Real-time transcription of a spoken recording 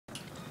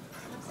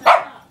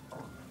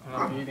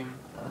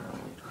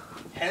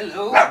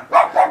Hello,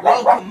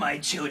 welcome my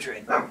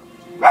children.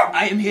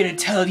 I am here to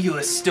tell you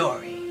a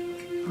story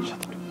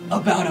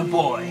about a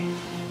boy,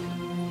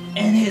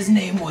 and his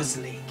name was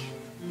Link.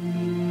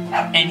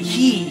 And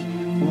he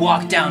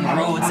walked down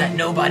roads that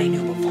nobody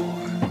knew before.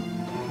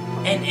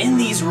 And in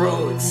these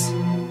roads,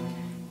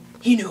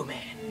 he knew a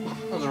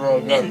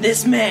man. And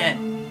this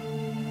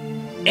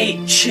man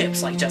ate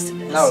chips like Justin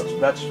does. No, it's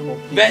vegetable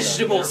pizza.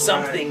 Vegetable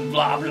something,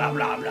 blah, blah,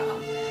 blah, blah.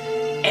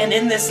 And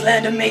in this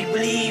land of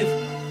make-believe,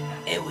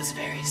 it was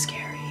very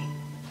scary.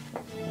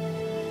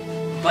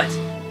 But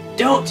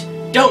don't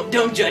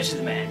judge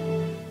the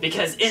man.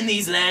 Because in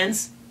these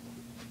lands,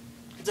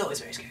 it's always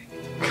very scary.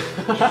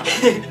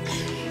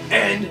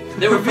 And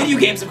there were video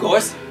games, of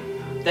course,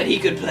 that he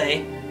could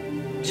play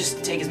just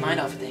to take his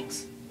mind off of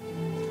things.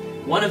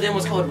 One of them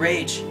was called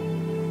Rage.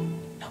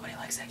 Nobody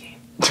likes that game.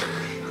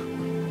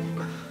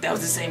 That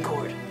was the same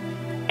chord.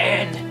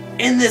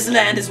 And in this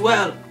land as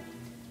well,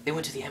 they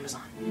went to the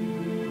Amazon.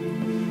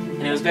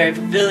 And it was very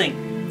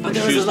fulfilling. But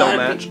there was a lot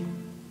of people.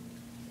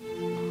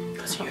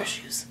 Those are your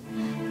shoes.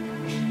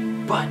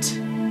 But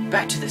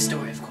back to the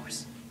story, of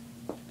course.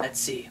 Let's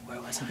see,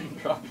 where was I? I'm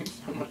dropping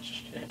so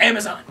much shit.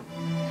 Amazon.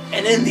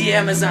 And in the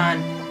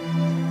Amazon,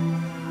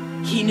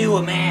 he knew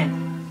a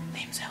man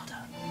named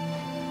Zelda.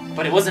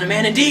 But it wasn't a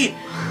man indeed.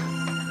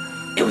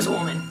 It was a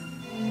woman.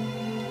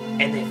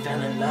 And they fell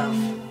in love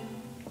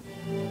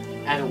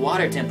at a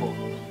water temple.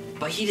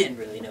 But he didn't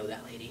really know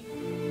that lady.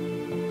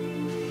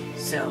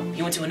 So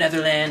he went to another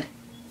land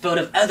filled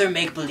of other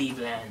make-believe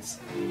lands.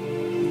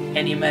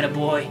 And he met a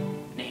boy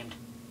named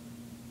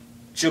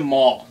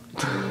Jamal.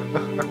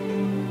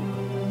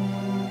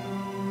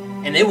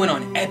 And they went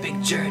on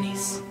epic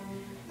journeys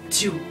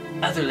to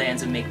other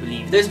lands of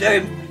make-believe. let's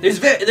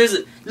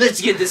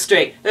get this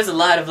straight. There's a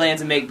lot of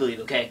lands of make-believe,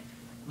 okay?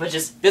 But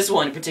just this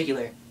one in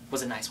particular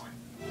was a nice one.